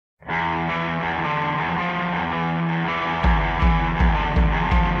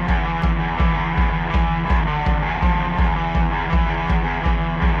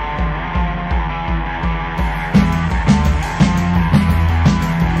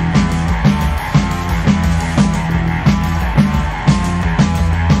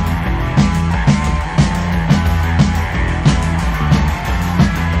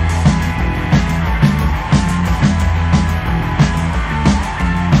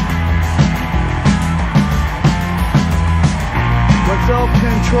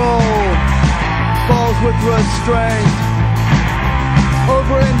self-control falls with restraint.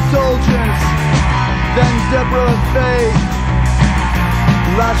 Overindulgence, then zebra fate.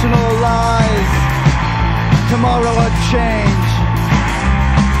 Rational lies, tomorrow a change.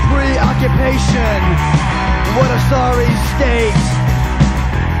 Preoccupation, what a sorry state.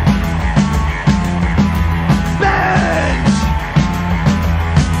 Binge!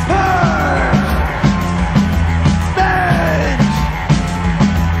 Purge! Binge!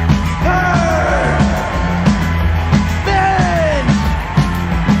 Purge! Binge!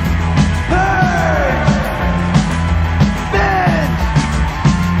 Purge! Binge!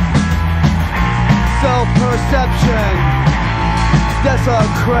 Self-perception,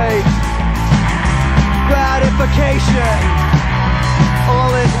 desecrate. Gratification,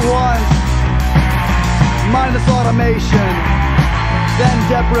 all at once. Mindless automation, then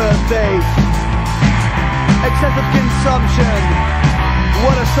deprivate. Excessive consumption,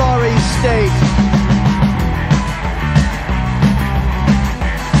 what a sorry state.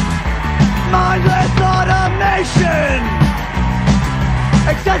 Mindless automation,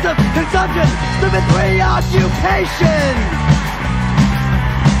 excessive consumption, stupid preoccupation.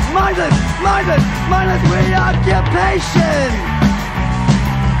 Mindless preoccupation.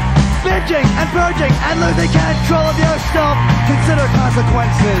 Binging and purging and losing control of yourself. Consider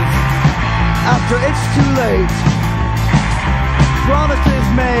consequences after it's too late. Promises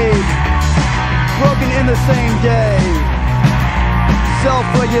made, broken in the same day.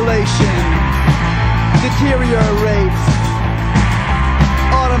 Self-regulation deteriorates.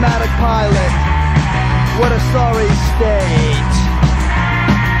 Automatic pilot, what a sorry state.